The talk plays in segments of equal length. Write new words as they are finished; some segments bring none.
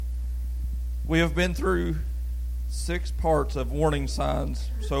We have been through 6 parts of warning signs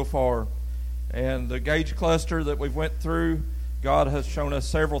so far, and the gauge cluster that we've went through, God has shown us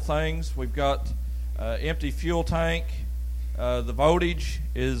several things. We've got empty fuel tank. The voltage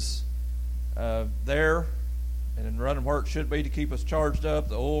is there and running where it should be to keep us charged up.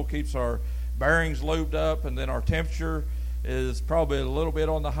 The oil keeps our bearings lubed up, and then our temperature is probably a little bit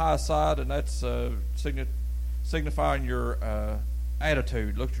on the high side, and that's signifying your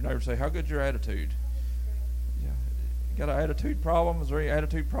attitude. Look at your neighbor and say, "How good's your attitude?" Yeah. You got an attitude problem? Is there any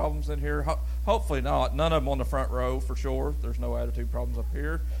attitude problems in here? Hopefully not. None of them on the front row for sure. There's no attitude problems up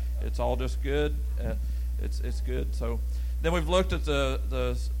here. It's all just good. It's good. So then we've looked at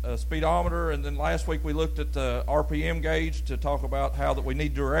the speedometer, and then last week we looked at the RPM gauge to talk about how that we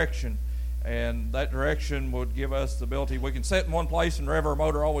need direction, and that direction would give us the ability. We can sit in one place and rev our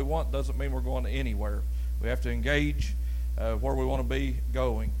motor all we want. Doesn't mean we're going anywhere. We have to engage where we want to be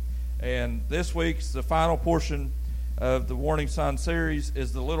going. And this week's the final portion of the warning sign series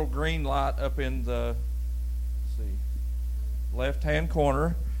is the little green light up in the left-hand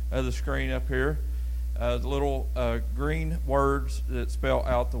corner of the screen up here. The little green words that spell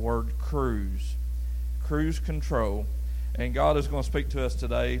out the word cruise control. And God is going to speak to us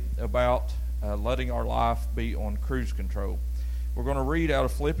today about letting our life be on cruise control. We're going to read out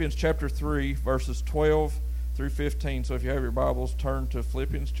of Philippians chapter 3, verses 12 through 15. So if you have your Bibles, turn to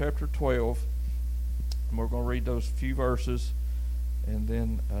Philippians chapter 12. And we're going to read those few verses and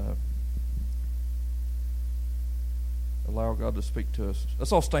then allow God to speak to us.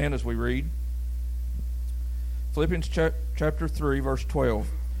 Let's all stand as we read. Philippians chapter 3, verse 12.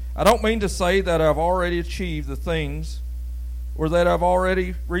 I don't mean to say that I've already achieved the things or that I've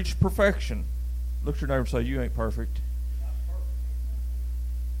already reached perfection. Look at your neighbor and say, "You ain't perfect."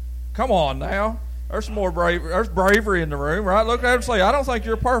 Come on now. There's some more there's bravery in the room, right? Look at him and say, "I don't think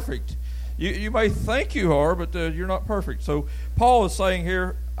you're perfect." You may think you are, but you're not perfect. So Paul is saying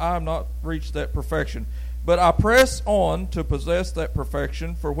here, I have not reached that perfection. But I press on to possess that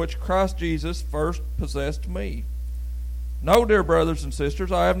perfection for which Christ Jesus first possessed me. No, dear brothers and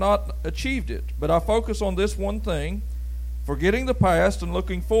sisters, I have not achieved it, but I focus on this one thing, forgetting the past and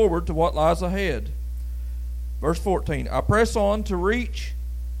looking forward to what lies ahead. Verse 14, I press on to reach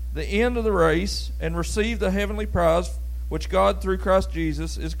the end of the race and receive the heavenly prize which God through Christ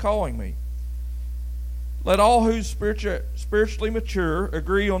Jesus is calling me. Let all who spiritually mature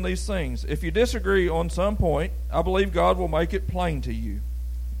agree on these things. If you disagree on some point, I believe God will make it plain to you.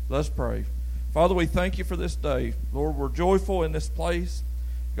 Let's pray. Father, we thank you for this day. Lord, we're joyful in this place.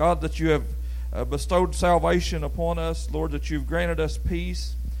 God, that you have bestowed salvation upon us. Lord, that you've granted us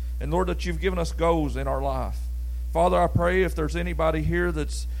peace. And Lord, that you've given us goals in our life. Father, I pray if there's anybody here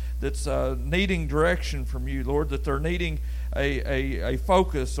that's needing direction from you, Lord, that they're needing a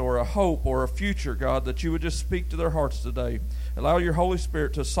focus or a hope or a future, God, that you would just speak to their hearts today. Allow your Holy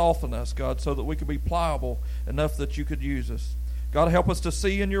Spirit to soften us, God, so that we could be pliable enough that you could use us. God, help us to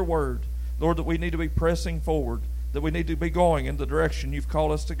see in your word, Lord, that we need to be pressing forward, that we need to be going in the direction you've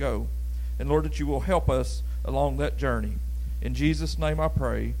called us to go. And Lord, that you will help us along that journey. In Jesus' name I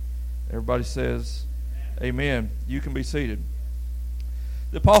pray. Everybody says, amen. You can be seated.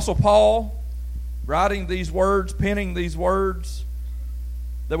 The Apostle Paul, writing these words, penning these words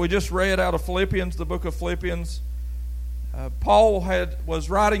that we just read out of Philippians, the book of Philippians, Paul was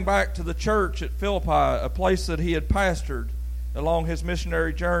writing back to the church at Philippi, a place that he had pastored along his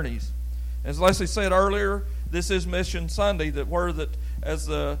missionary journeys. As Leslie said earlier, this is Mission Sunday, that as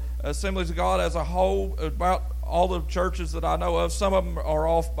the Assemblies of God as a whole, about all the churches that I know of, some of them are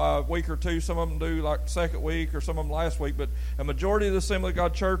off by a week or two, some of them do like second week or some of them last week, but a majority of the Assembly of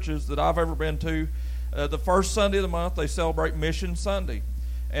God churches that I've ever been to, the first Sunday of the month, they celebrate Mission Sunday.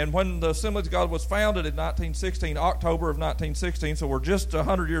 And when the Assemblies of God was founded in 1916, October of 1916, so we're just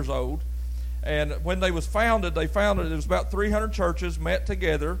 100 years old, and when they was founded, it was about 300 churches met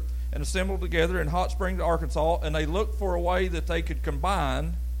together and assembled together in Hot Springs, Arkansas, and they looked for a way that they could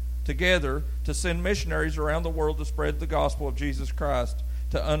combine together to send missionaries around the world to spread the gospel of Jesus Christ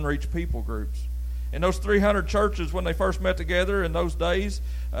to unreached people groups. In those 300 churches, when they first met together in those days,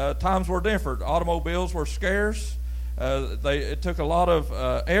 times were different. Automobiles were scarce. It took a lot of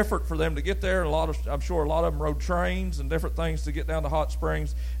effort for them to get there. I'm sure a lot of them rode trains and different things to get down to Hot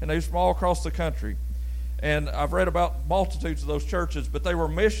Springs, and they were from all across the country. And I've read about multitudes of those churches, but they were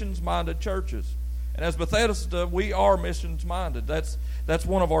missions-minded churches. And as Bethesda, we are missions-minded. That's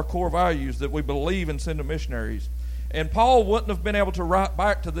one of our core values, that we believe in sending missionaries. And Paul wouldn't have been able to write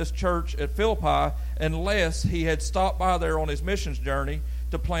back to this church at Philippi unless he had stopped by there on his missions journey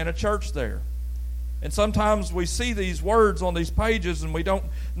to plant a church there. And sometimes we see these words on these pages and we don't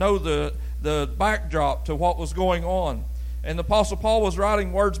know the the backdrop to what was going on. And the Apostle Paul was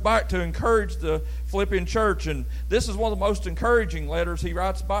writing words back to encourage the Philippian church. And this is one of the most encouraging letters he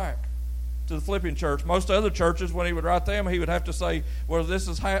writes back to the Philippian church. Most other churches, when he would write them, he would have to say, well, this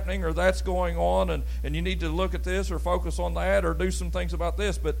is happening or that's going on, and you need to look at this or focus on that or do some things about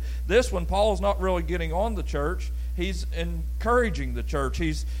this. But this one, Paul's not really getting on the church. He's encouraging the church.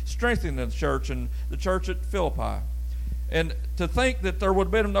 He's strengthening the church and the church at Philippi. And to think that there would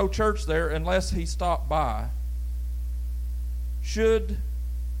have been no church there unless he stopped by should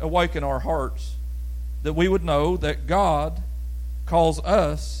awaken our hearts, that we would know that God calls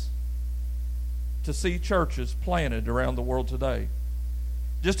us to see churches planted around the world today.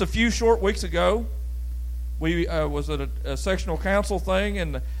 Just a few short weeks ago, we was at a sectional council thing,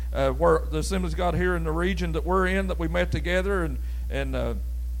 and where the Assemblies of God here in the region that we're in, that we met together and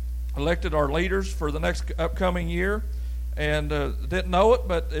elected our leaders for the next upcoming year. And didn't know it,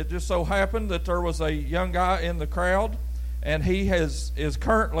 but it just so happened that there was a young guy in the crowd, and he is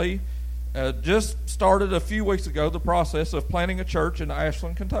currently just started a few weeks ago the process of planting a church in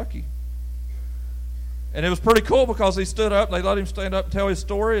Ashland, Kentucky. And it was pretty cool because he stood up. They let him stand up and tell his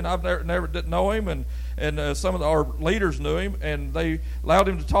story, and I've never didn't know him, and some of our leaders knew him, and they allowed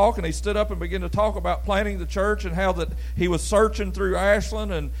him to talk. And he stood up and began to talk about planting the church and how that he was searching through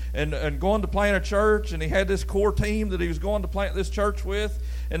Ashland and going to plant a church, and he had this core team that he was going to plant this church with,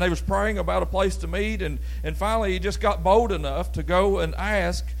 and they was praying about a place to meet, and finally he just got bold enough to go and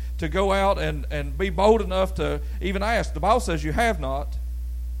ask to go out and be bold enough to even ask. The Bible says you have not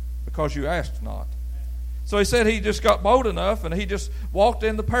because you asked not. So he said he just got bold enough, and he just walked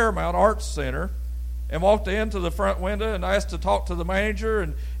in the Paramount Arts Center and walked into the front window and asked to talk to the manager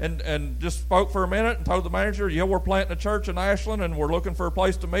and just spoke for a minute and told the manager, yeah, we're planting a church in Ashland and we're looking for a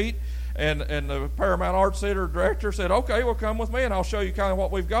place to meet. And the Paramount Arts Center director said, okay, well, come with me and I'll show you kind of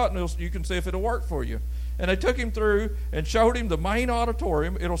what we've got, and you can see if it'll work for you. And they took him through and showed him the main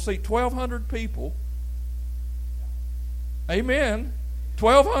auditorium. It'll seat 1,200 people. Amen.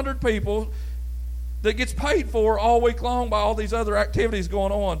 1,200 people that gets paid for all week long by all these other activities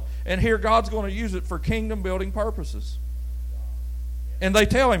going on. And here God's going to use it for kingdom building purposes. And they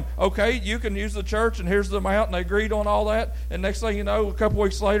tell him, okay, you can use the church, and here's the amount, and they agreed on all that. And next thing you know, a couple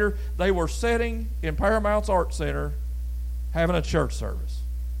weeks later, they were sitting in Paramount's Art Center having a church service.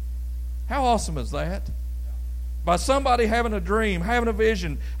 How awesome is that? By somebody having a dream, having a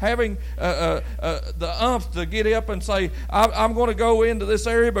vision, having the umph to get up and say, I'm going to go into this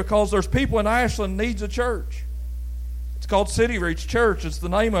area because there's people in Ashland needs a church. It's called City Reach Church. It's the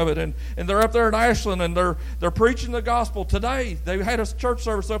name of it. And they're up there in Ashland, and they're preaching the gospel today. They had a church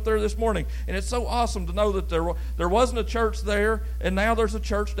service up there this morning. And it's so awesome to know that there wasn't a church there, and now there's a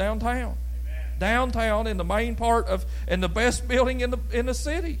church downtown. Amen. Downtown in the main part of, and the best building in the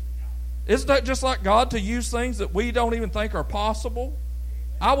city. Isn't that just like God to use things that we don't even think are possible?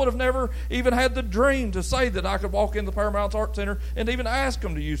 I would have never even had the dream to say that I could walk in the Paramount Art Center and even ask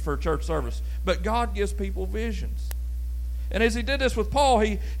them to use for a church service. But God gives people visions. And as he did this with Paul,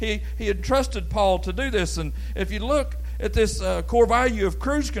 he had trusted Paul to do this. And if you look at this core value of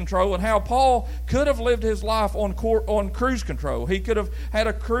cruise control and how Paul could have lived his life on cruise control. He could have had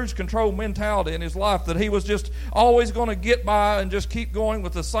a cruise control mentality in his life that he was just always going to get by and just keep going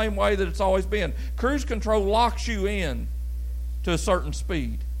with the same way that it's always been. Cruise control locks you in to a certain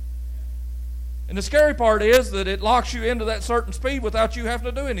speed. And the scary part is that it locks you into that certain speed without you having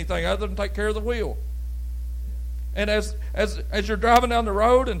to do anything other than take care of the wheel. And as you're driving down the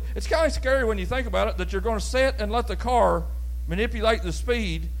road, and it's kind of scary when you think about it, that you're going to sit and let the car manipulate the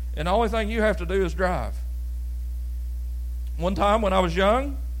speed, and the only thing you have to do is drive. One time when I was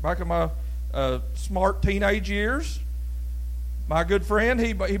young, back in my smart teenage years, my good friend,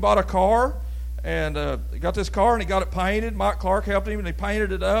 he bought a car, and he got this car, and he got it painted. Mike Clark helped him, and he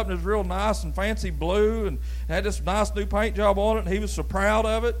painted it up, and it was real nice and fancy blue, and had this nice new paint job on it, and he was so proud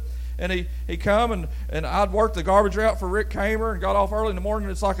of it. And he come, and I'd worked the garbage route for Rick Kamer and got off early in the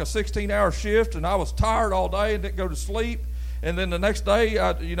morning. It's like a 16-hour shift, and I was tired all day and didn't go to sleep. And then the next day,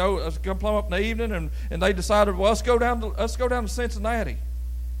 I was going to plumb up in the evening, and they decided, well, let's go down to Cincinnati.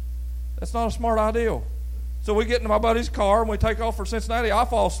 That's not a smart idea. So we get into my buddy's car, and we take off for Cincinnati. I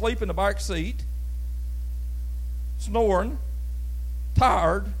fall asleep in the back seat, snoring,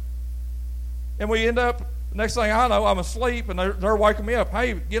 tired, and we end up. Next thing I know, I'm asleep, and they're waking me up.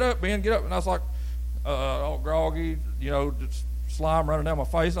 Hey, get up, Ben, get up. And I was like, all groggy, just slime running down my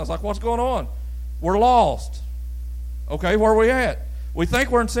face. And I was like, what's going on? We're lost. Okay, where are we at? We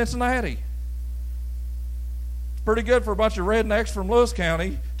think we're in Cincinnati. It's pretty good for a bunch of rednecks from Lewis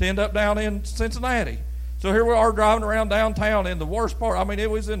County to end up down in Cincinnati. So here we are driving around downtown in the worst part. I mean,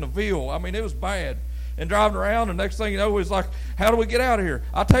 it was in the Ville. I mean, it was bad. And driving around, and next thing you know, it's like, how do we get out of here?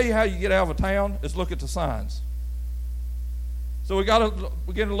 I'll tell you how you get out of a town is look at the signs. So we got to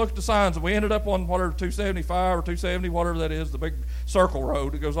begin to look at the signs, and we ended up on whatever 275 or 270, whatever that is, the big circle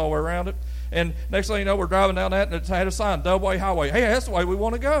road that goes all the way around it. And next thing you know, we're driving down that, and it had a sign, double-way highway. Hey, that's the way we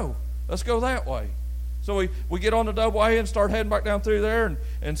want to go. Let's go that way. So we get on the double-way and start heading back down through there,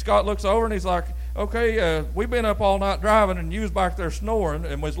 and Scott looks over, and he's like, okay, we've been up all night driving, and you was back there snoring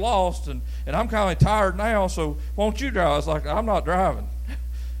and was lost, and I'm kind of tired now, so won't you drive? I was like, I'm not driving.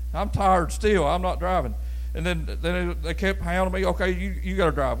 I'm tired still. I'm not driving. And then they kept hounding me, okay, you got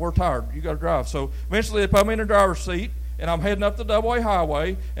to drive. We're tired. You got to drive. So eventually they put me in the driver's seat, and I'm heading up the double-way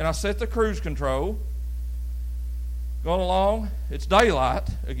highway, and I set the cruise control. Going along, it's daylight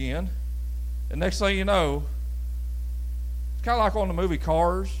again, and next thing you know, it's kind of like on the movie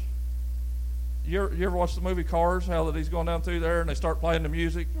Cars. You ever watch the movie Cars, how that he's going down through there, and they start playing the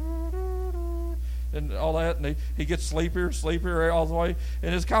music and all that, and he gets sleepier all the way,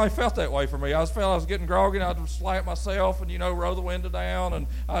 and it's kind of felt that way for me. I was getting groggy, and I'd slap myself and, roll the window down, and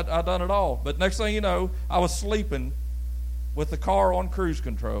I'd done it all. But next thing you know, I was sleeping with the car on cruise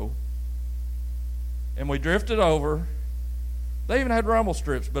control, and we drifted over. They even had rumble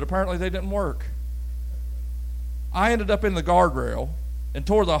strips, but apparently they didn't work. I ended up in the guardrail and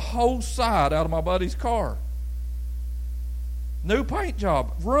tore the whole side out of my buddy's car. New paint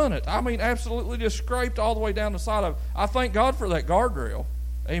job, run it. I mean, absolutely just scraped all the way down the side of it. I thank God for that guardrail.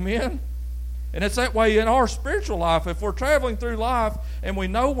 Amen? And it's that way in our spiritual life. If we're traveling through life and we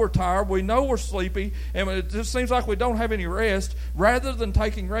know we're tired, we know we're sleepy, and it just seems like we don't have any rest, rather than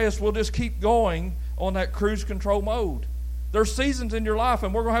taking rest, we'll just keep going on that cruise control mode. There's seasons in your life,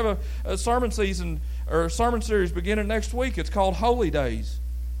 and we're going to have a sermon season or a sermon series beginning next week. It's called Holy Days.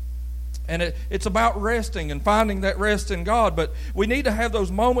 And it's about resting and finding that rest in God. But we need to have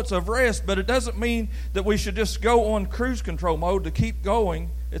those moments of rest, but it doesn't mean that we should just go on cruise control mode to keep going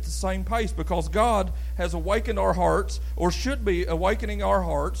at the same pace, because God has awakened our hearts, or should be awakening our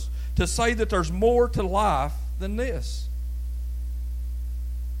hearts, to say that there's more to life than this.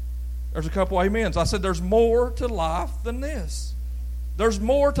 There's a couple amens. I said there's more to life than this. There's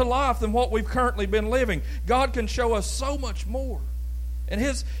more to life than what we've currently been living. God can show us so much more. And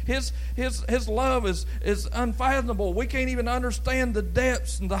His love is unfathomable. We can't even understand the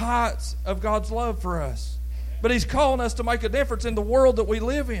depths and the heights of God's love for us. But He's calling us to make a difference in the world that we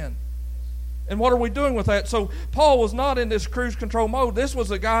live in. And what are we doing with that? So Paul was not in this cruise control mode. This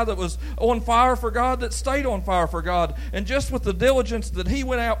was a guy that was on fire for God, that stayed on fire for God. And just with the diligence that he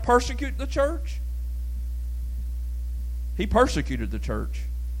went out persecuting the church, he persecuted the church.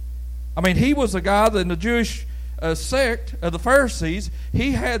 I mean, he was a guy that in the Jewish sect of the Pharisees,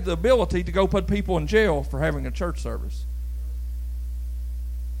 he had the ability to go put people in jail for having a church service.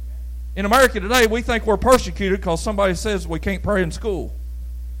 In America today, we think we're persecuted because somebody says we can't pray in school.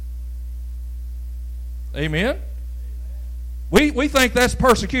 Amen? We think that's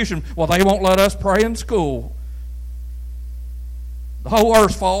persecution. Well, they won't let us pray in school. The whole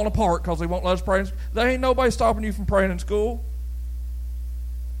earth's falling apart because they won't let us pray in school. There ain't nobody stopping you from praying in school.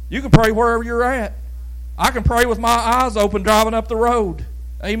 You can pray wherever you're at. I can pray with my eyes open driving up the road.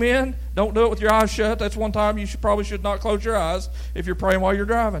 Amen? Don't do it with your eyes shut. That's one time you probably should not close your eyes if you're praying while you're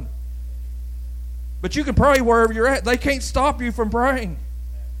driving. But you can pray wherever you're at. They can't stop you from praying.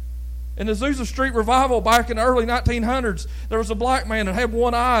 In the Azusa Street revival back in the early 1900s, there was a black man that had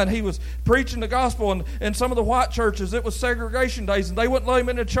one eye, and he was preaching the gospel. And in some of the white churches, it was segregation days, and they wouldn't let him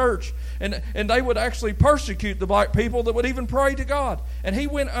into church. And they would actually persecute the black people that would even pray to God. And he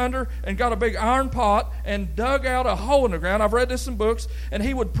went under and got a big iron pot and dug out a hole in the ground. I've read this in books. And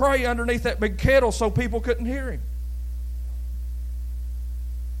he would pray underneath that big kettle so people couldn't hear him.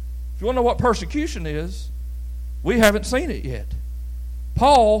 If you want to know what persecution is, we haven't seen it yet.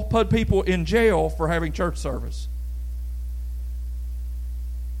 Paul put people in jail for having church service.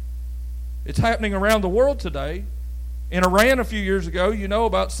 It's happening around the world today. In Iran a few years ago, you know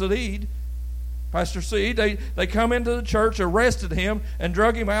about Saeed, Pastor Saeed. They come into the church, arrested him, and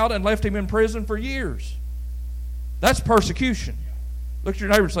drug him out and left him in prison for years. That's persecution. Look at your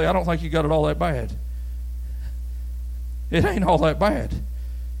neighbor and say, I don't think you got it all that bad. It ain't all that bad.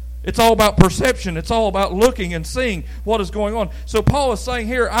 It's all about perception. It's all about looking and seeing what is going on. So Paul is saying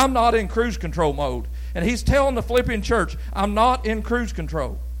here, I'm not in cruise control mode. And he's telling the Philippian church, I'm not in cruise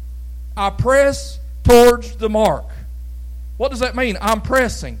control. I press towards the mark. What does that mean? I'm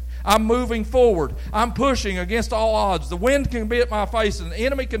pressing. I'm moving forward. I'm pushing against all odds. The wind can be at my face and the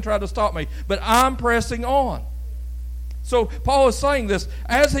enemy can try to stop me. But I'm pressing on. So Paul is saying this.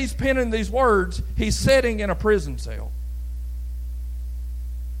 As he's penning these words, he's sitting in a prison cell.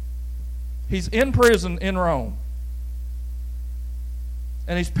 He's in prison in Rome.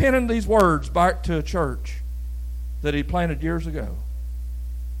 And he's penning these words back to a church that he planted years ago.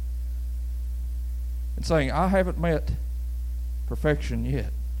 And saying, I haven't met perfection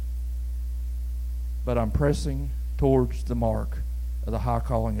yet, but I'm pressing towards the mark of the high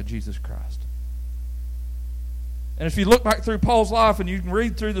calling of Jesus Christ. And if you look back through Paul's life and you can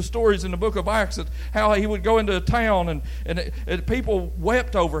read through the stories in the book of Acts, that how he would go into a town and people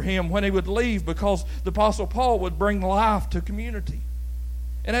wept over him when he would leave, because the Apostle Paul would bring life to community.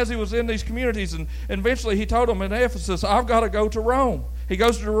 And as he was in these communities, and eventually he told them in Ephesus, I've got to go to Rome. He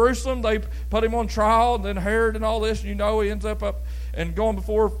goes to Jerusalem, they put him on trial, and then Herod and all this, and he ends up and going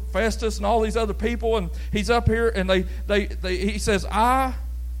before Festus and all these other people, and he's up here, and he says, I'm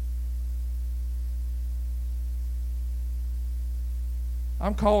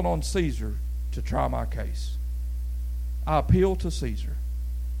calling on Caesar to try my case. I appeal to Caesar.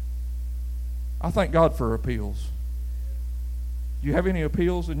 I thank God for appeals. Do you have any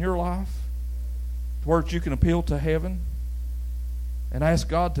appeals in your life? Where you can appeal to heaven and ask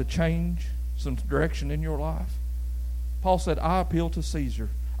God to change some direction in your life? Paul said, I appeal to Caesar.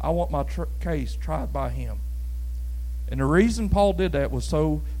 I want my case tried by him. And the reason Paul did that was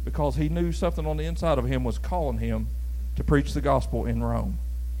because he knew something on the inside of him was calling him to preach the gospel in Rome.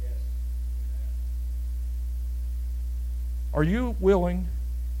 Yes. Are you willing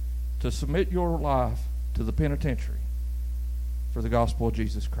to submit your life to the penitentiary for the gospel of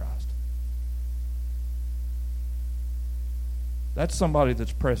Jesus Christ? That's somebody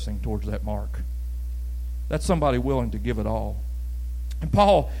that's pressing towards that mark. That's somebody willing to give it all. And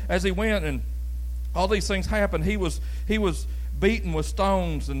Paul, as he went and all these things happened, he was beaten with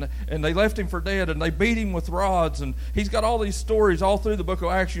stones, and they left him for dead, and they beat him with rods, and he's got all these stories all through the book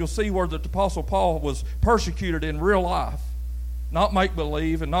of Acts. You'll see where the Apostle Paul was persecuted in real life, not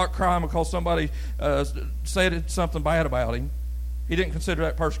make-believe, and not crying because somebody said something bad about him. He didn't consider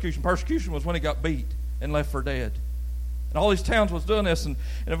that persecution. Persecution was when he got beat and left for dead. And all these towns was doing this, and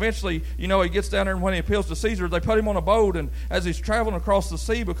eventually, he gets down there, and when he appeals to Caesar, they put him on a boat, and as he's traveling across the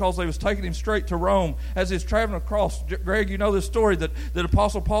sea, because they was taking him straight to Rome, as he's traveling across, Greg, you know this story, that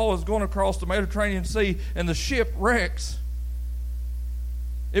Apostle Paul is going across the Mediterranean Sea, and the ship wrecks.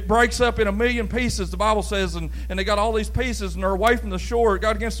 It breaks up in 1,000,000 pieces, the Bible says, and they got all these pieces, and they're away from the shore. It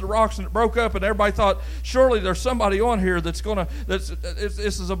got against the rocks, and it broke up, and everybody thought, surely there's somebody on here this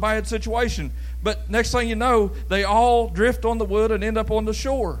is a bad situation. But next thing you know, they all drift on the wood and end up on the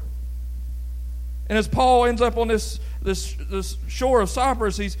shore. And as Paul ends up on this shore of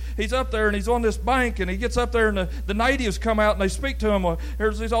Cyprus, he's up there, and he's on this bank, and he gets up there, and the natives come out, and they speak to him.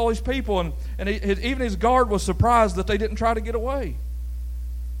 Here's all these people, and even his guard was surprised that they didn't try to get away.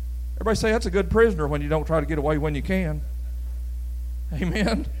 Everybody say that's a good prisoner when you don't try to get away when you can.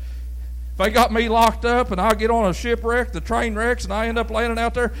 Amen. If they got me locked up and I get on a shipwreck, the train wrecks, and I end up landing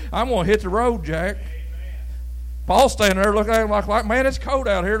out there, I'm going to hit the road, Jack. Amen. Paul's standing there looking at him like, man, it's cold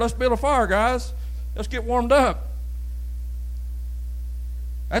out here. Let's build a fire, guys. Let's get warmed up.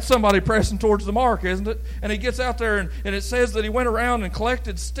 That's somebody pressing towards the mark, isn't it? And he gets out there, and it says that he went around and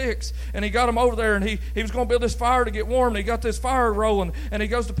collected sticks, and he got them over there, and he was going to build this fire to get warm, and he got this fire rolling, and he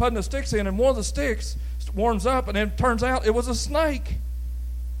goes to putting the sticks in, and one of the sticks warms up, and then it turns out it was a snake.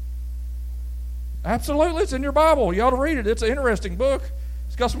 Absolutely, it's in your Bible. You ought to read it. It's an interesting book.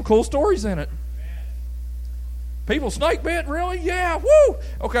 It's got some cool stories in it. People snake bit? Really? Yeah, woo!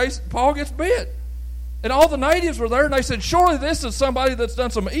 Okay, so Paul gets bit. And all the natives were there, and they said, surely this is somebody that's done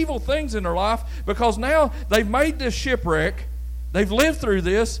some evil things in their life, because now they've made this shipwreck. They've lived through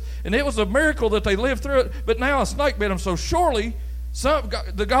this, and it was a miracle that they lived through it, but now a snake bit them. So surely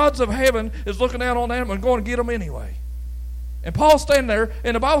the gods of heaven is looking down on them and going to get them anyway. And Paul's standing there,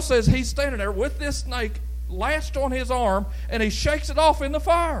 and the Bible says he's standing there with this snake lashed on his arm, and he shakes it off in the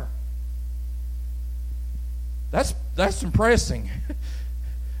fire. That's some pressing.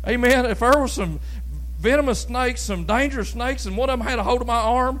 Amen. If there was some venomous snakes, some dangerous snakes, and one of them had a hold of my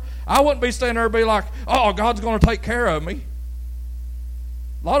arm, I wouldn't be standing there and be like, oh, God's going to take care of me.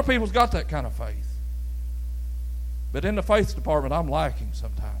 A lot of people's got that kind of faith. But in the faith department, I'm lacking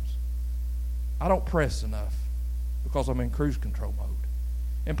sometimes. I don't press enough because I'm in cruise control mode.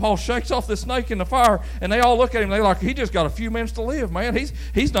 And Paul shakes off the snake in the fire, and they all look at him, they're like, he just got a few minutes to live, man.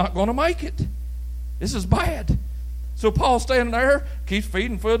 He's not going to make it. This is bad. So Paul's standing there, keeps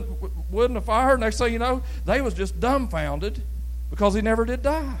feeding wood in the fire. Next thing you know, they was just dumbfounded because he never did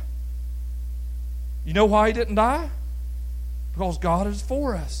die. You know why he didn't die? Because God is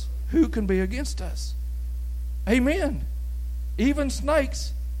for us. Who can be against us? Amen. Even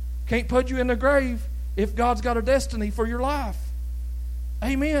snakes can't put you in the grave if God's got a destiny for your life.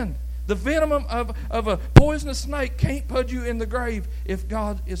 Amen. The venom of a poisonous snake can't put you in the grave if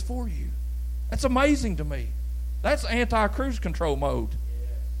God is for you. That's amazing to me. That's anti-cruise control mode.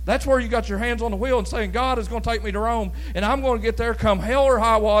 That's where you got your hands on the wheel and saying, God is going to take me to Rome, and I'm going to get there come hell or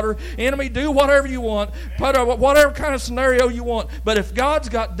high water. Enemy, do whatever you want. Put whatever kind of scenario you want. But if God's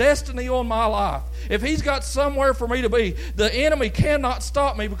got destiny on my life, if He's got somewhere for me to be, the enemy cannot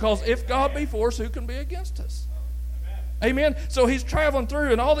stop me, because if God be for us, who can be against us? Amen. So he's traveling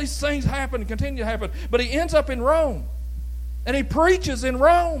through, and all these things happen and continue to happen. But he ends up in Rome, and he preaches in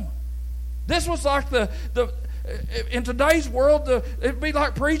Rome. This was like in today's world, it'd be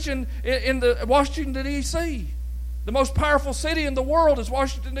like preaching in the Washington, D.C. The most powerful city in the world is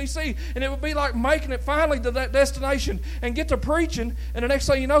Washington, D.C. And it would be like making it finally to that destination and get to preaching, and the next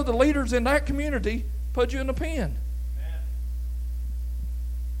thing you know, the leaders in that community put you in the pen.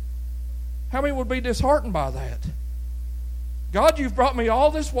 How many would be disheartened by that? God, you've brought me all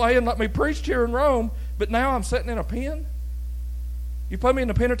this way and let me preach here in Rome, but now I'm sitting in a pen? You put me in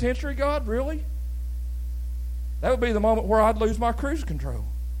the penitentiary, God? Really? That would be the moment where I'd lose my cruise control.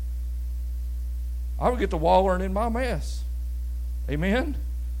 I would get to wallowing in my mess. Amen?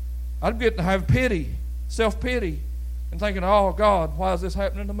 I'd get to have pity, self-pity, and thinking, oh, God, why is this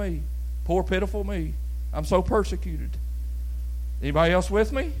happening to me? Poor, pitiful me. I'm so persecuted. Anybody else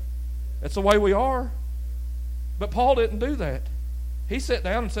with me? That's the way we are. But Paul didn't do that. He sat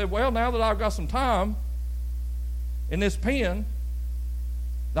down and said, well, now that I've got some time in this pen,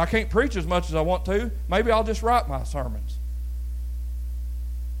 I can't preach as much as I want to. Maybe I'll just write my sermons.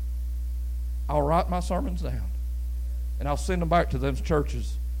 I'll write my sermons down, and I'll send them back to those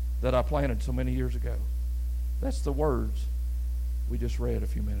churches that I planted so many years ago. That's the words we just read a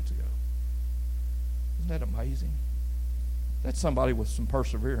few minutes ago. Isn't that amazing? That's somebody with some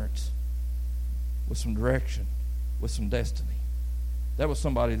perseverance, with some direction, with some destiny. That was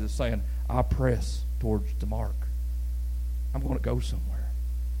somebody that's saying, I press towards the mark. I'm going to go somewhere.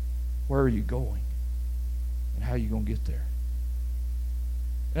 Where are you going? And how are you going to get there?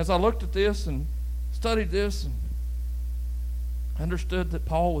 And as I looked at this and studied this and understood that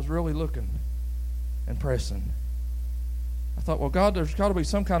Paul was really looking and pressing, I thought, well, God, there's got to be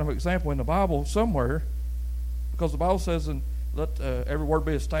some kind of example in the Bible somewhere, because the Bible says, and let every word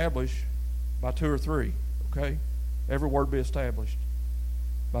be established by 2 or 3, okay? Every word be established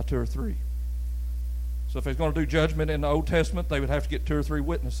by 2 or 3. So if he's going to do judgment in the Old Testament, they would have to get 2 or 3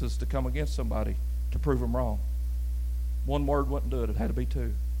 witnesses to come against somebody to prove them wrong. One word wouldn't do it. It had to be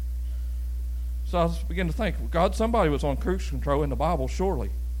 2. So I began to think, well, God, somebody was on cruise control in the Bible, surely.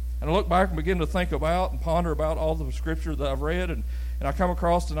 And I looked back and began to think about and ponder about all the scripture that I've read, and I come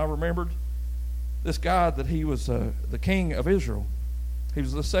across and I remembered this guy that he was the king of Israel. He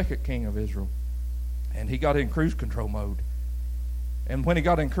was the second king of Israel. And he got in cruise control mode. And when he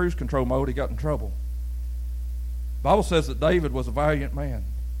got in cruise control mode, he got in trouble. The Bible says that David was a valiant man.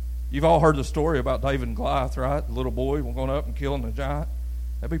 You've all heard the story about David and Goliath, right? The little boy going up and killing the giant.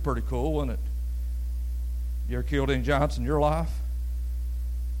 That'd be pretty cool, wouldn't it? You ever killed any giants in your life?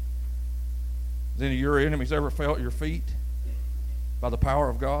 Has any of your enemies ever felt your feet by the power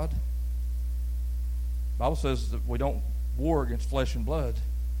of God? The Bible says that we don't war against flesh and blood,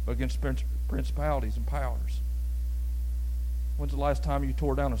 but against principalities and powers. When's the last time you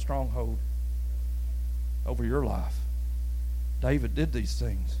tore down a stronghold over your life? David did these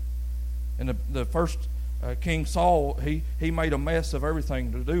things. And the first King Saul, he made a mess of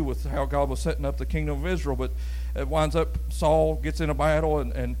everything to do with how God was setting up the kingdom of Israel, but it winds up Saul gets in a battle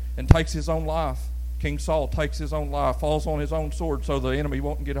and takes his own life. King Saul takes his own life, falls on his own sword so the enemy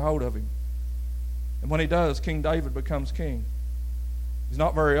won't get a hold of him. And when he does, King David becomes king. He's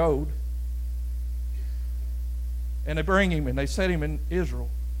not very old. And they bring him and they set him in Israel,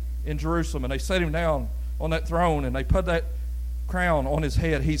 in Jerusalem, and they set him down on that throne and they put that crown on his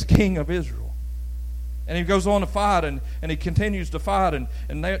head. He's king of Israel. And he goes on to fight and he continues to fight. And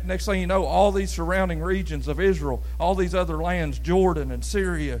next thing you know, all these surrounding regions of Israel, all these other lands, Jordan and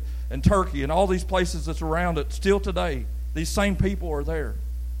Syria and Turkey and all these places that's around it, still today, these same people are there.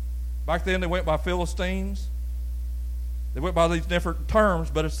 Back then they went by Philistines. They went by these different terms,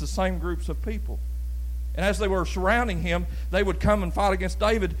 but it's the same groups of people. And as they were surrounding him, they would come and fight against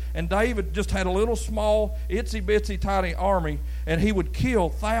David. And David just had a little small, itsy-bitsy, tiny army. And he would kill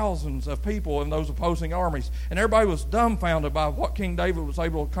thousands of people in those opposing armies. And everybody was dumbfounded by what King David was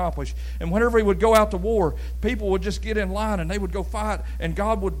able to accomplish. And whenever he would go out to war, people would just get in line and they would go fight. And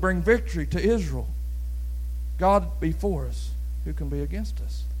God would bring victory to Israel. God be for us. Who can be against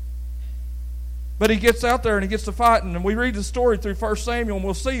us? But he gets out there and he gets to fighting. And we read the story through 1 Samuel, and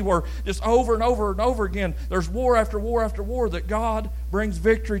we'll see where just over and over and over again, there's war after war after war that God brings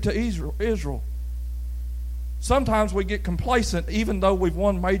victory to Israel. Sometimes we get complacent even though we've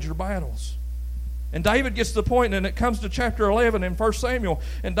won major battles. And David gets to the point, and it comes to chapter 11 in 1 Samuel,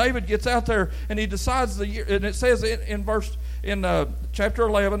 and David gets out there and he decides the year, and it says in chapter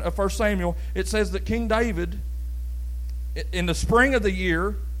 11 of 1 Samuel, it says that King David, in the spring of the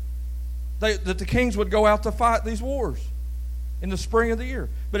year, that the kings would go out to fight these wars in the spring of the year.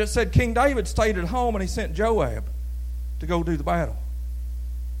 But it said King David stayed at home and he sent Joab to go do the battle.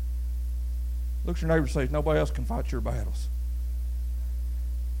 Look at your neighbor and say, nobody else can fight your battles.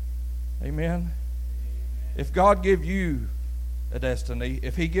 Amen? If God give you a destiny,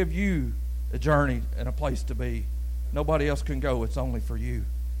 if he give you a journey and a place to be, nobody else can go. It's only for you.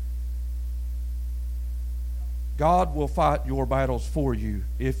 God will fight your battles for you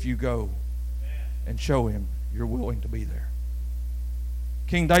if you go and show him you're willing to be there.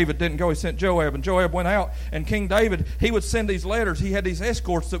 King David didn't go. He sent Joab, and Joab went out. And King David, he would send these letters. He had these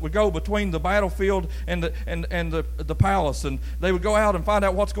escorts that would go between the battlefield and the palace, and they would go out and find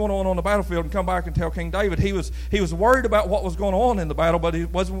out what's going on the battlefield and come back and tell King David. He was worried about what was going on in the battle, but he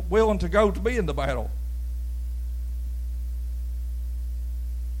wasn't willing to go to be in the battle.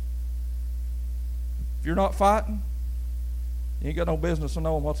 If you're not fighting, you ain't got no business of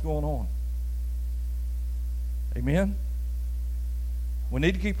knowing what's going on. Amen? We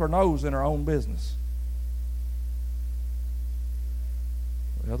need to keep our nose in our own business.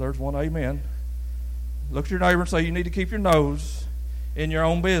 Well, there's one amen. Look at your neighbor and say, you need to keep your nose in your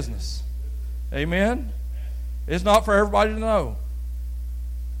own business. Amen? It's not for everybody to know.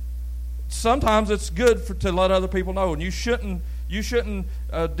 Sometimes it's good to let other people know, and you shouldn't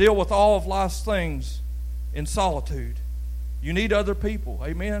deal with all of life's things in solitude. You need other people.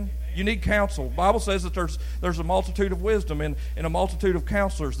 Amen? You need counsel. The Bible says that there's a multitude of wisdom and a multitude of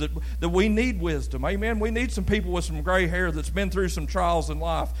counselors, that we need wisdom. Amen? We need some people with some gray hair that's been through some trials in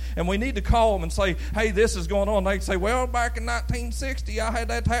life. And we need to call them and say, hey, this is going on. They can say, well, back in 1960, I had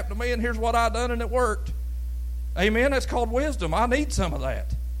that happen to me, and here's what I done, and it worked. Amen? That's called wisdom. I need some of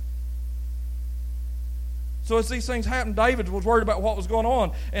that. So as these things happened, David was worried about what was going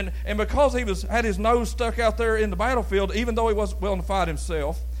on. And because he had his nose stuck out there in the battlefield, even though he wasn't willing to fight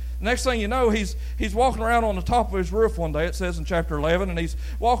himself, next thing you know, he's walking around on the top of his roof one day, it says in chapter 11, and he's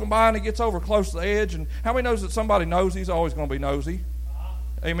walking by and he gets over close to the edge. And how many knows that somebody knows he's always going to be nosy?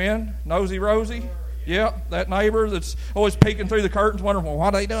 Amen? Nosy Rosie? Yep, that neighbor that's always peeking through the curtains wondering, well,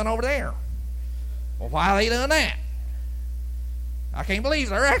 what are they doing over there? Well, why are they doing that? I can't believe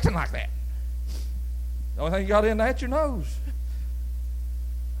they're acting like that. The only thing you got in that's your nose.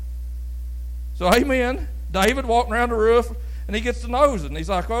 So, amen. David walking around the roof, and he gets the nose, and he's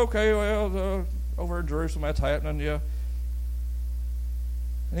like, okay, well, over in Jerusalem, that's happening, yeah.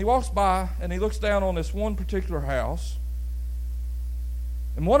 And he walks by, and he looks down on this one particular house,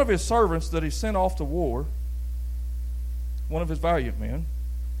 and one of his servants that he sent off to war, one of his valiant men,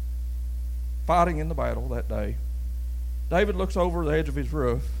 fighting in the battle that day, David looks over the edge of his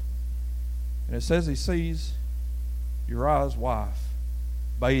roof, and it says he sees Uriah's wife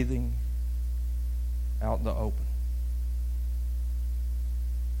bathing out in the open.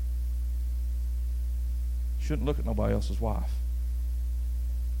 Shouldn't look at nobody else's wife.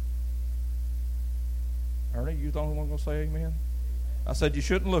 Ernie, you the only one going to say amen? I said you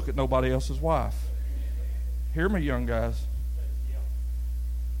shouldn't look at nobody else's wife. Hear me, young guys.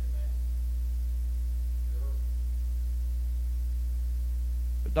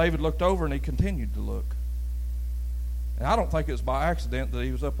 But David looked over and he continued to look. And I don't think it was by accident that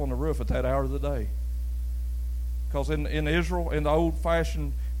he was up on the roof at that hour of the day. Because in Israel, in the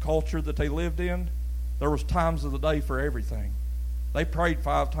old-fashioned culture that they lived in, there was times of the day for everything. They prayed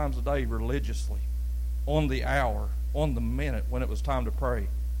 5 times a day religiously, on the hour, on the minute when it was time to pray.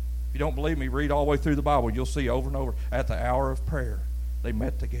 If you don't believe me, read all the way through the Bible. You'll see over and over, at the hour of prayer, they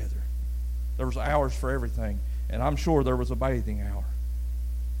met together. There was hours for everything, and I'm sure there was a bathing hour.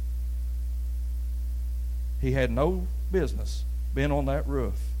 He had no business being on that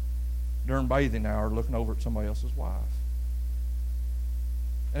roof during bathing hour looking over at somebody else's wife.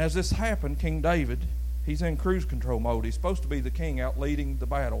 And as this happened, King David, he's in cruise control mode. He's supposed to be the king out leading the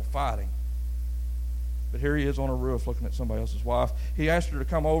battle, fighting. But here he is on a roof looking at somebody else's wife. He asked her to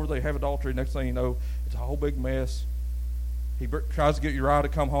come over. They have adultery. Next thing you know, it's a whole big mess. He tries to get Uriah to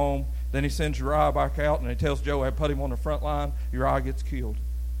come home. Then he sends Uriah back out, and he tells Joab, put him on the front line. Uriah gets killed.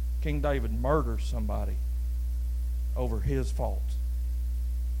 King David murders somebody over his fault.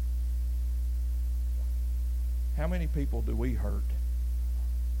 How many people do we hurt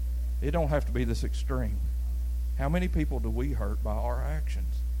It don't have to be this extreme. How many people do we hurt by our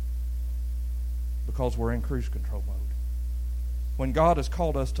actions? Because we're in cruise control mode. When God has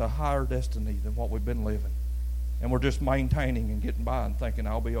called us to a higher destiny than what we've been living, and we're just maintaining and getting by and thinking,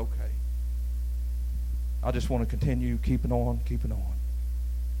 I'll be okay. I just want to continue keeping on.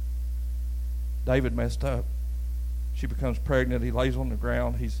 David messed up. She becomes pregnant. He lays on the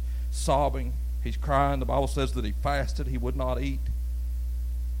ground. He's sobbing. He's crying. The Bible says that he fasted. He would not eat.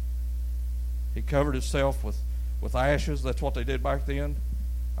 He covered himself with ashes. That's what they did back then.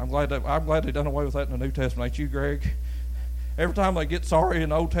 I'm glad they done away with that in the New Testament. Ain't you, Greg? Every time they get sorry in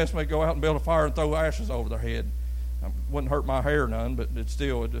the Old Testament, they go out and build a fire and throw ashes over their head. It wouldn't hurt my hair none, but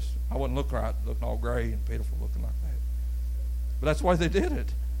I wouldn't look right, looking all gray and pitiful looking like that. But that's why they did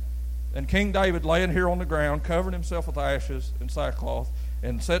it. And King David laying here on the ground, covering himself with ashes and sackcloth,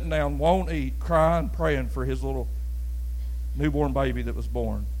 and sitting down, won't eat, crying, praying for his little newborn baby that was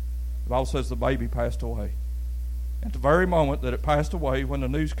born. The Bible says the baby passed away. At the very moment that it passed away, when the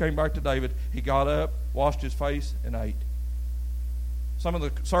news came back to David, he got up, washed his face, and ate. Some of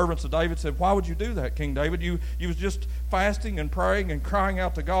the servants of David said, why would you do that, King David? You was just fasting and praying and crying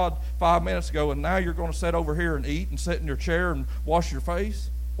out to God 5 minutes ago, and now you're going to sit over here and eat and sit in your chair and wash your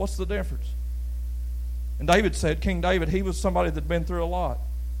face? What's the difference? And David said, King David, he was somebody that had been through a lot.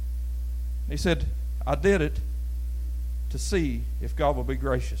 He said, I did it to see if God will be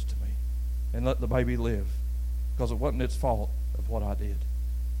gracious to me and let the baby live, because it wasn't its fault of what I did.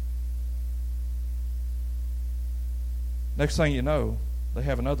 Next thing you know, they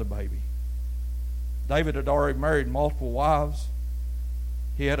have another baby. David had already married multiple wives.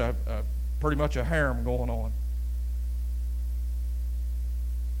 He had a pretty much a harem going on.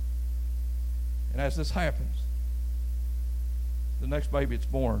 And as this happens, the next baby that's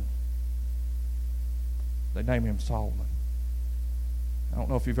born, they name him Solomon. I don't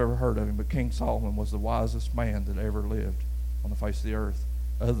know if you've ever heard of him, but King Solomon was the wisest man that ever lived on the face of the earth,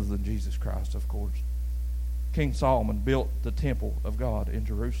 other than Jesus Christ, of course. King Solomon built the temple of God in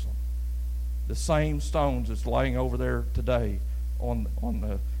Jerusalem. The same stones that's laying over there today on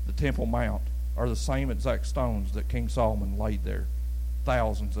the Temple Mount are the same exact stones that King Solomon laid there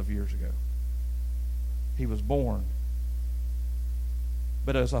thousands of years ago. He was born.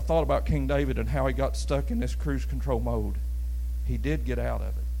 But as I thought about King David and how he got stuck in this cruise control mode, he did get out of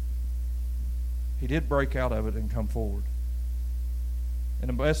it. He did break out of it and come forward. And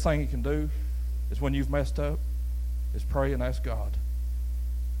the best thing you can do is when you've messed up, is pray and ask God,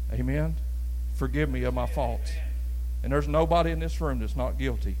 amen, forgive me of my faults. And there's nobody in this room that's not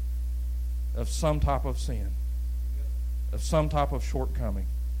guilty of some type of sin, of some type of shortcoming,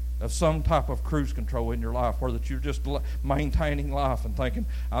 of some type of cruise control in your life, where that you're just maintaining life and thinking,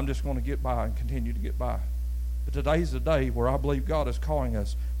 I'm just going to get by and continue to get by. But today's the day where I believe God is calling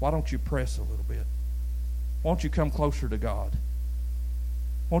us. Why don't you press a little bit? Why don't you come closer to God?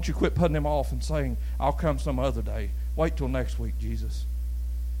 Won't you quit putting him off and saying, I'll come some other day. Wait till next week, Jesus.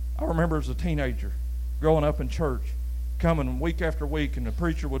 I remember as a teenager growing up in church, coming week after week, and the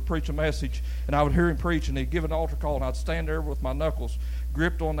preacher would preach a message, and I would hear him preach, and he'd give an altar call, and I'd stand there with my knuckles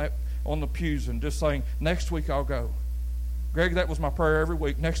gripped on the pews and just saying, next week I'll go. Greg, that was my prayer every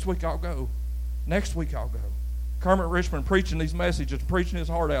week. Next week I'll go. Next week I'll go. Kermit Richmond preaching these messages, preaching his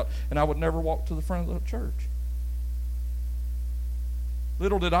heart out, and I would never walk to the front of the church.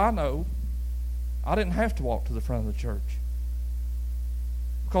 Little did I know, I didn't have to walk to the front of the church,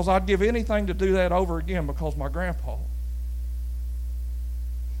 because I'd give anything to do that over again, because my grandpa,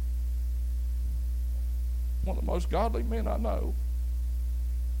 one of the most godly men I know,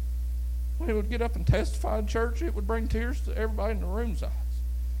 when he would get up and testify in church, it would bring tears to everybody in the room's eyes.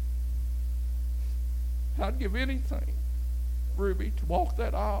 I'd give anything, Ruby, to walk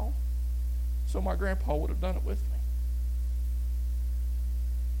that aisle so my grandpa would have done it with me,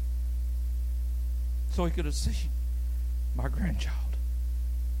 so he could have seen my grandchild.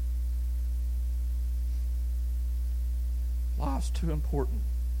 Life's too important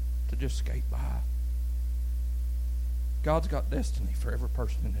to just skate by. God's got destiny for every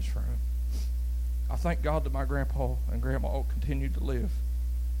person in this room. I thank God that my grandpa and grandma continued to live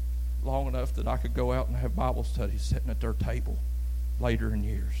long enough that I could go out and have Bible studies sitting at their table later in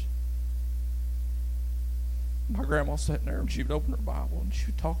years. My grandma sitting there, and she would open her Bible and she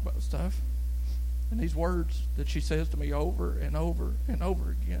would talk about stuff. And these words that she says to me over and over and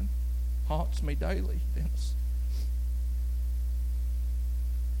over again haunts me daily.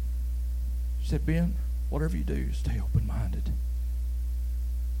 She said, Ben, whatever you do, stay open-minded.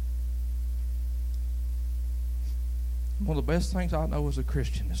 One of the best things I know as a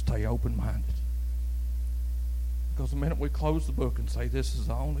Christian is stay open-minded. Because the minute we close the book and say, this is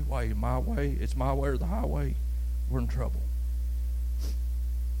the only way, it's my way or the highway, we're in trouble.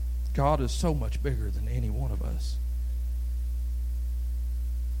 God is so much bigger than any one of us.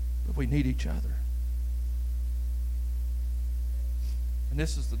 But we need each other. And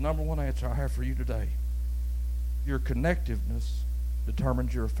this is the number one answer I have for you today. Your connectiveness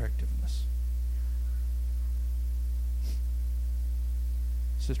determines your effectiveness.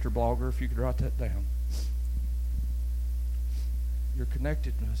 Sister Blogger, if you could write that down. Your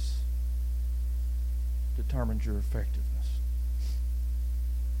connectedness determines your effectiveness.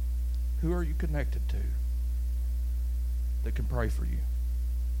 Who are you connected to that can pray for you?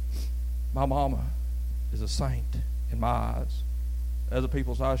 My mama is a saint in my eyes. Other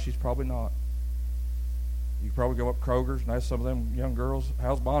people's eyes, she's probably not. You could probably go up Kroger's and ask some of them young girls,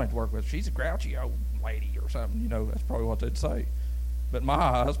 how's Bonnie to work with? She's a grouchy old lady or something. That's probably what they'd say. But in my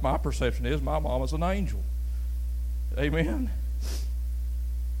eyes, my perception is my mama's an angel. Amen?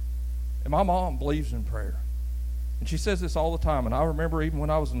 And my mom believes in prayer. And she says this all the time. And I remember even when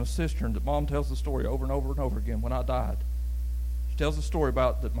I was in a cistern that Mom tells the story over and over and over again when I died. She tells the story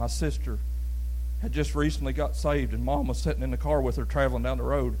about that my sister had just recently got saved, and Mom was sitting in the car with her traveling down the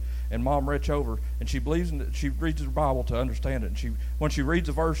road, and Mom reached over, and she believes in it. She reads her Bible to understand it, and when she reads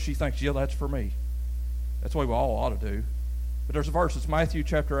a verse, she thinks, yeah, that's for me. That's the way we all ought to do. But there's a verse, it's Matthew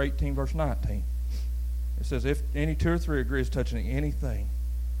chapter 18, verse 19. It says, if any two or three agree as touching anything,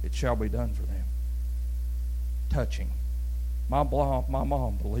 it shall be done for them. Touching. My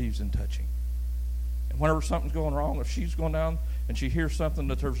mom believes in touching. And whenever something's going wrong, if she's going down and she hears something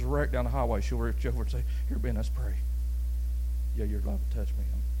that there's a wreck down the highway, she'll reach over and say, here, Ben, let's pray. Yeah, you're glad to touch me.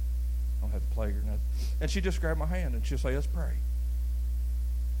 I don't have a plague or nothing. And she just grabbed my hand and she'll say, let's pray.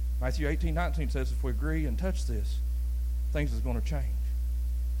 Matthew 18:19 says, if we agree and touch this, things is going to change.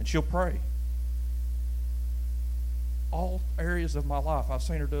 And she'll pray. All areas of my life, I've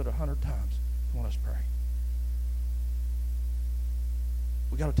seen her do it 100 times. Come on, let's pray.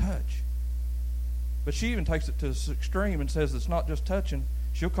 We got to touch. But she even takes it to this extreme and says it's not just touching.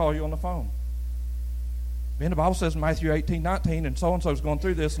 She'll call you on the phone. Man, the Bible says in Matthew 18:19, and so-and-so is going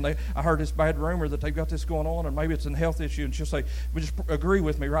through this, and I heard this bad rumor that they've got this going on, and maybe it's a health issue, and she'll say, well, just agree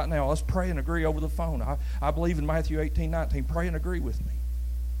with me right now. Let's pray and agree over the phone. I believe in Matthew 18:19. Pray and agree with me.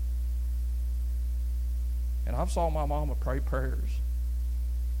 And I've saw my mama pray prayers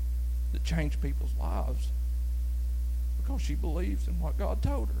that changed people's lives because she believes in what God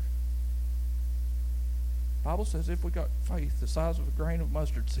told her. The Bible says if we got faith the size of a grain of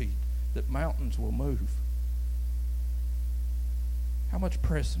mustard seed, that mountains will move. How much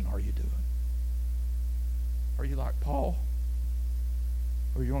pressing are you doing? Are you like Paul?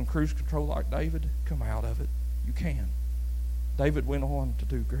 Are you on cruise control like David? Come out of it. You can. David went on to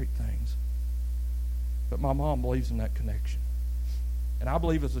do great things. But my mom believes in that connection. And I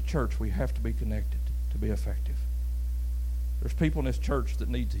believe as a church we have to be connected to be effective. There's people in this church that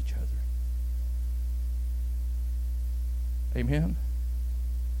needs each other. Amen?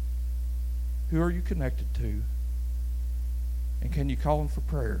 Who are you connected to? And can you call them for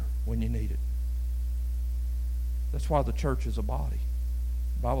prayer when you need it? That's why the church is a body.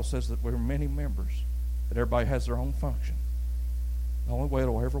 The Bible says that we're many members, that everybody has their own function. The only way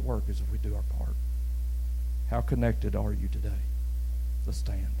it'll ever work is if we do our part. How connected are you today? Let's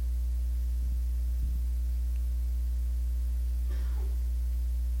stand.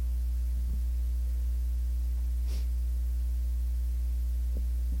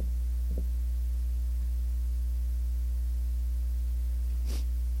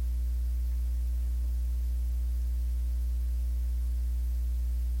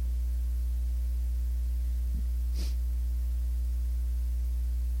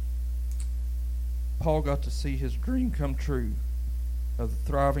 Paul got to see his dream come true of the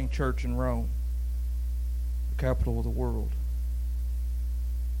thriving church in Rome, the capital of the world.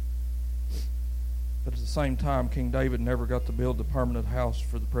 But at the same time, King David never got to build the permanent house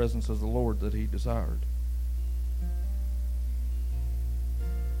for the presence of the Lord that he desired.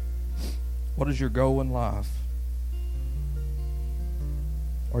 What is your goal in life?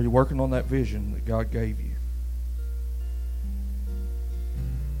 Are you working on that vision that God gave you?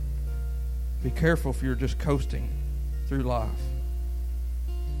 Be careful if you're just coasting through life,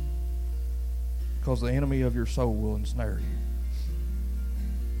 because the enemy of your soul will ensnare you.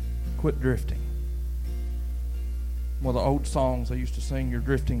 Quit drifting. One of the old songs I used to sing, you're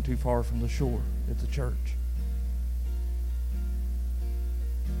drifting too far from the shore at the church.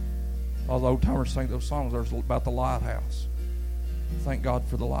 All the old timers sing those songs about the lighthouse. Thank God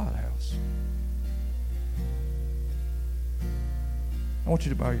for the lighthouse. I want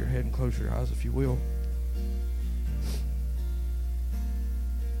you to bow your head and close your eyes if you will.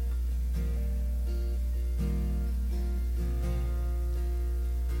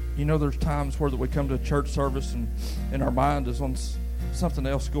 You know, there's times where that we come to a church service and our mind is on something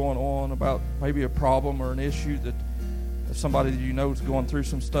else going on, about maybe a problem or an issue that somebody that you know is going through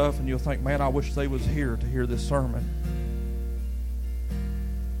some stuff, and you'll think, man, I wish they was here to hear this sermon.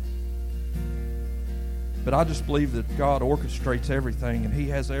 But I just believe that God orchestrates everything, and He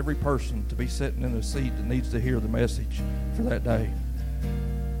has every person to be sitting in a seat that needs to hear the message for that day.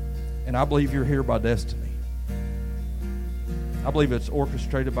 And I believe you're here by destiny. I believe it's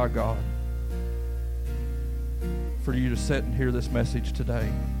orchestrated by God for you to sit and hear this message today.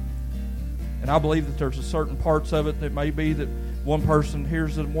 And I believe that there's a certain parts of it that may be that one person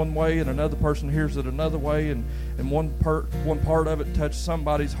hears it one way and another person hears it another way, and one part of it touched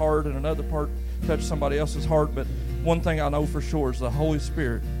somebody's heart and another part touched somebody else's heart. But one thing I know for sure is the Holy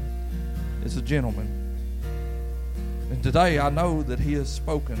Spirit is a gentleman. And today I know that He has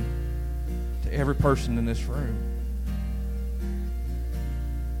spoken to every person in this room.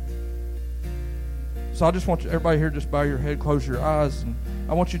 So I just want everybody here, just bow your head, close your eyes, and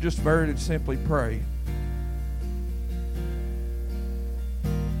I want you just very simply pray.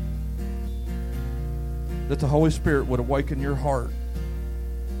 That the Holy Spirit would awaken your heart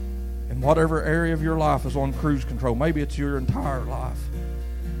in whatever area of your life is on cruise control. Maybe it's your entire life.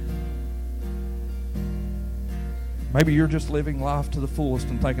 Maybe you're just living life to the fullest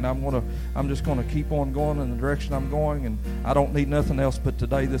and thinking, I'm just going to keep on going in the direction I'm going, and I don't need nothing else. But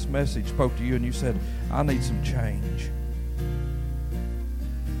today this message spoke to you and you said, I need some change.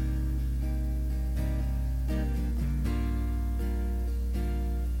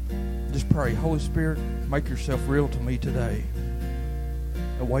 Just pray, Holy Spirit, make yourself real to me today.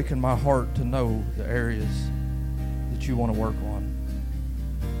 Awaken my heart to know the areas that you want to work on.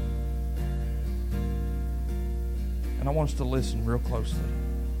 And I want us to listen real closely.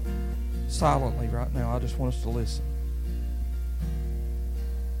 Silently right now, I just want us to listen.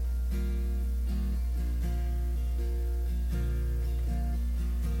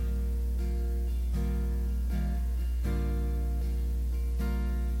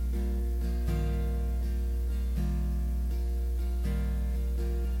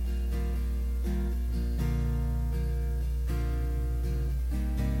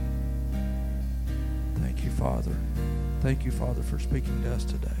 Thank you, Father. Thank you, Father, for speaking to us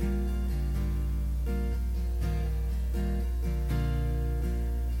today.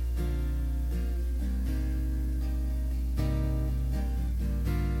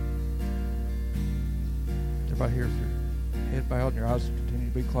 Everybody here, with your head bowed and your eyes continue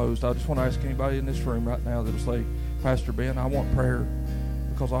to be closed, I just want to ask anybody in this room right now that will say, Pastor Ben, I want prayer,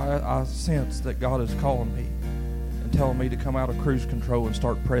 because I sense that God is calling me and telling me to come out of cruise control and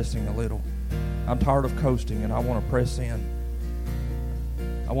start pressing a little. I'm tired of coasting, and I want to press in.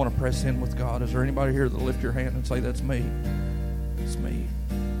 I want to press in with God. Is there anybody here that will lift your hand and say, that's me? It's me.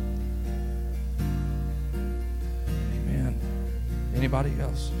 Amen. Anybody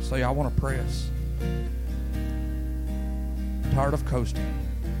else? Say, I want to press. I'm tired of coasting.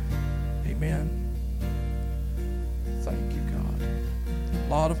 Amen. Thank you, God. A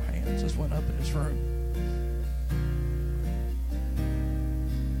lot of hands just went up in this room.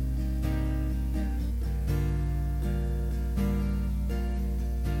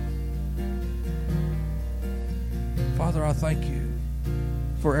 Father, I thank you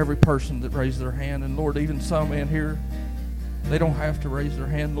for every person that raised their hand. And Lord, even some in here, they don't have to raise their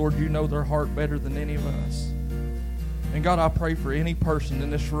hand. Lord, you know their heart better than any of us. And God, I pray for any person in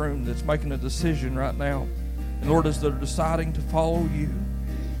this room that's making a decision right now. And Lord, as they're deciding to follow you,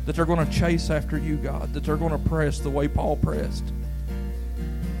 that they're going to chase after you, God, that they're going to press the way Paul pressed.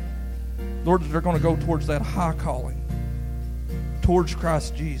 Lord, that they're going to go towards that high calling, towards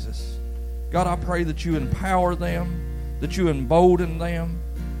Christ Jesus. God, I pray that you empower them, that you embolden them.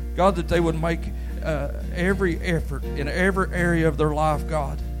 God, that they would make every effort in every area of their life,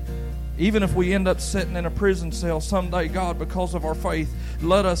 God. Even if we end up sitting in a prison cell someday, God, because of our faith,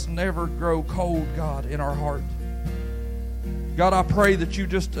 let us never grow cold, God, in our heart. God, I pray that you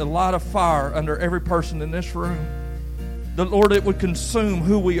just light a fire under every person in this room. That, Lord, it would consume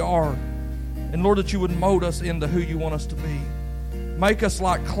who we are. And, Lord, that you would mold us into who you want us to be. Make us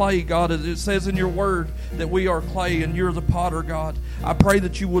like clay, God, as it says in your word that we are clay and you're the potter, God. I pray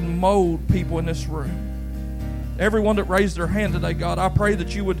that you would mold people in this room. Everyone that raised their hand today, God, I pray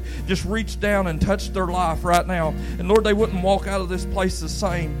that you would just reach down and touch their life right now. And Lord, they wouldn't walk out of this place the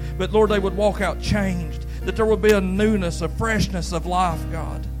same, but Lord, they would walk out changed. That there would be a newness, a freshness of life,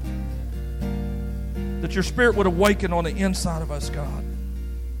 God. That your Spirit would awaken on the inside of us, God.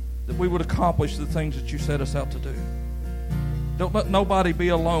 That we would accomplish the things that you set us out to do. Don't let nobody be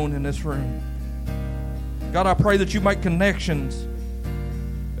alone in this room. God, I pray that you make connections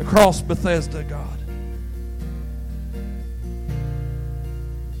across Bethesda, God.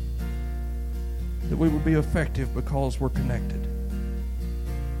 That we will be effective because we're connected.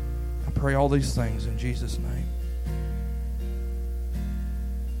 I pray all these things in Jesus' name.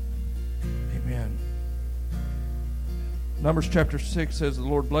 Amen. Numbers chapter 6 says, the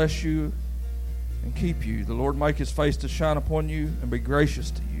Lord bless you and keep you. The Lord make his face to shine upon you and be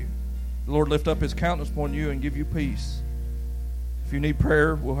gracious to you. The Lord lift up his countenance upon you and give you peace. If you need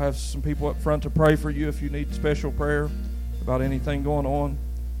prayer, we'll have some people up front to pray for you if you need special prayer about anything going on.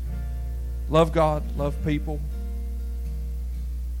 Love God, love people.